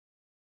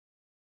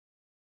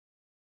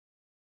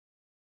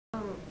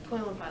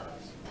21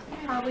 Pilots.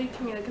 Probably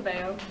Camila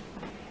Cabello.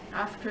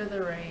 After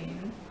the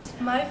Rain.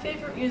 My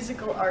favorite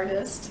musical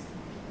artist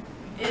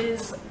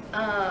is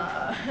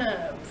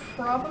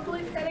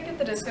probably Panic at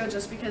the Disco,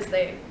 just because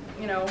they,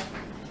 you know,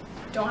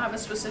 don't have a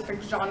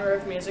specific genre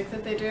of music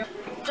that they do.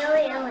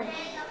 Billie Eilish.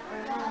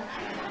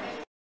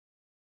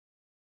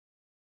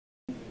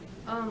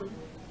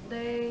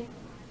 They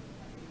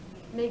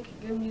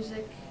make good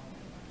music.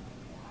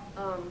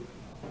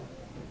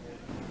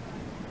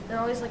 They're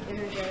always like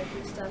energetic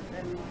and stuff,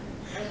 and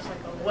I just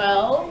like all that.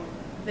 Well,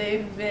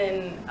 they've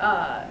been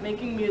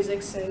making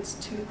music since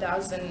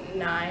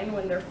 2009,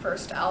 when their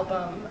first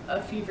album,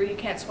 A Fever You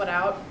Can't Sweat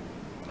Out,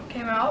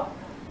 came out.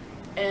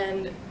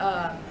 And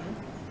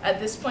at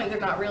this point,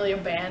 they're not really a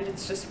band,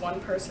 it's just one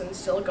person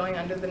still going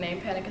under the name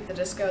Panic at the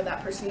Disco.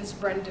 That person is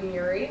Brendan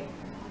Urie.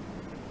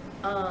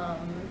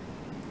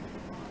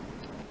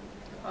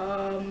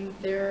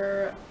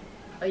 They're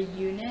a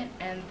unit,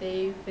 and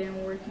they've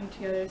been working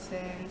together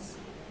since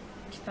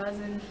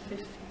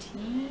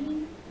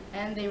 2015,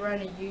 and they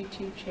run a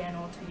YouTube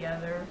channel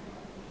together,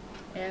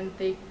 and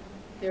they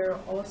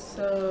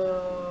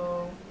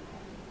also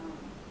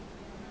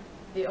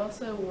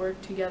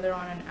work together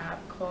on an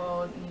app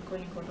called Nico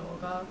Nico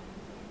Doga.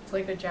 It's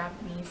like a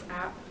Japanese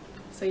app.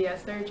 So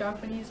yes, they're a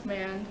Japanese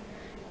band,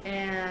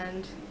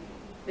 and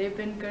they've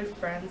been good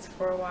friends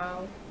for a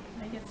while.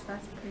 I guess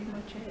that's pretty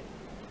much it.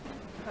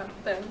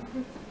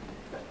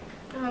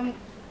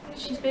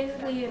 She's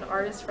basically an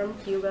artist from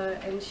Cuba,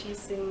 and she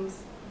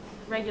sings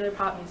regular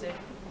pop music.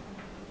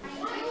 She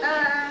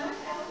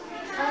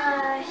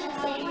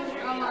sings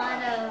a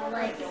lot of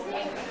like,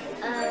 like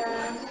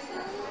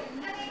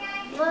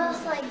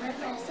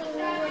depressing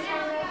music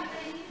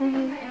kind of,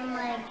 and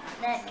like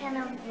that kind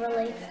of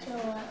relates to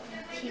what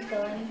she's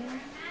going through.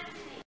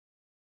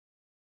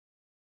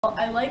 Well,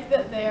 I like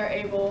that they are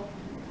able,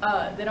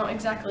 they don't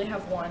exactly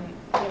have one,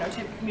 type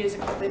of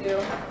music that they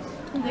do.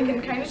 They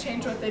can kind of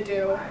change what they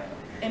do.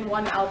 In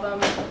one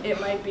album, it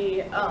might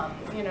be,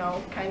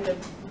 kind of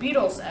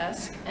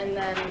Beatles-esque, and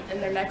then in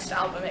their next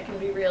album, it can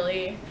be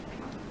really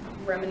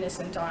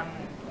reminiscent on,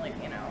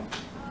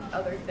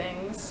 other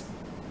things.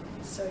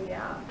 So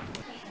yeah.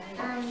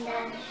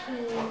 That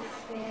she's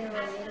very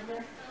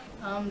relatable.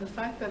 The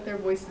fact that their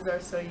voices are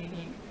so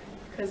unique,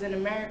 because in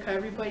America,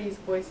 everybody's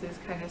voices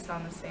kind of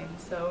sound the same,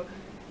 so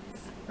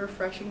it's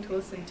refreshing to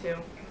listen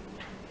to.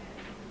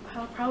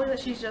 Probably that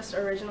she's just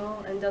original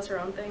and does her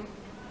own thing.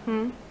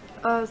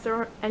 Is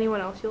there anyone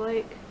else you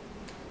like?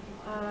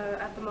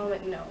 At the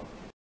moment, no.